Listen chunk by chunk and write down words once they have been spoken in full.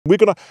We're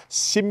gonna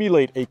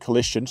simulate a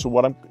collision. So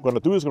what I'm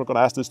gonna do is I'm gonna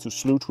ask this to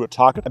slew to a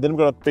target, and then I'm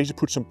gonna basically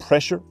put some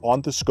pressure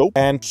on the scope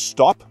and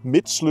stop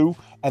mid-slew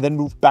and then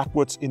move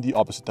backwards in the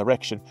opposite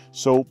direction.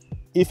 So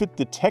if it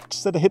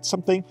detects that it hit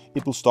something,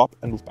 it will stop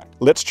and move back.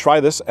 Let's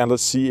try this and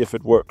let's see if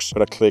it works. I'm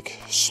gonna click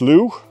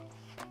slew.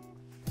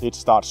 It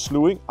starts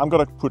slewing. I'm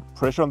gonna put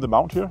pressure on the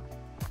mount here.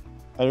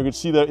 And you can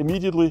see that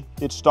immediately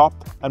it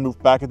stopped and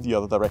moved back in the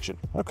other direction.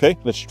 Okay,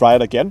 let's try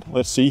it again.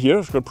 Let's see here.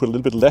 I'm gonna put a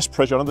little bit less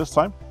pressure on it this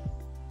time.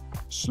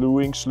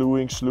 Slewing,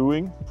 slewing,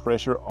 slewing.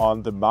 Pressure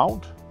on the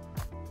mount.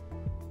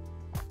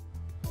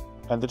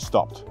 And it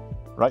stopped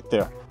right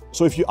there.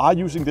 So if you are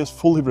using this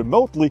fully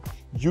remotely,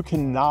 you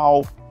can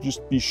now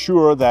just be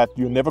sure that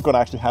you're never gonna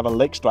actually have a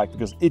leg strike,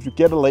 because if you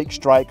get a leg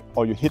strike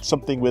or you hit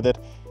something with it,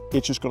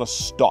 it's just gonna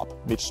stop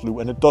mid-slew,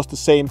 and it does the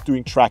same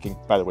doing tracking,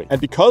 by the way. And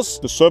because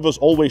the servers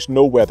always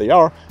know where they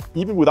are,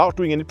 even without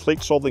doing any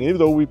plate solving, even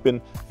though we've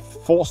been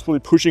forcefully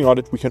pushing on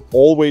it, we can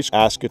always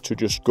ask it to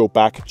just go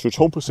back to its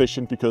home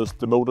position, because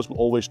the motors will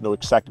always know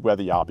exactly where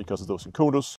they are because of those encoders.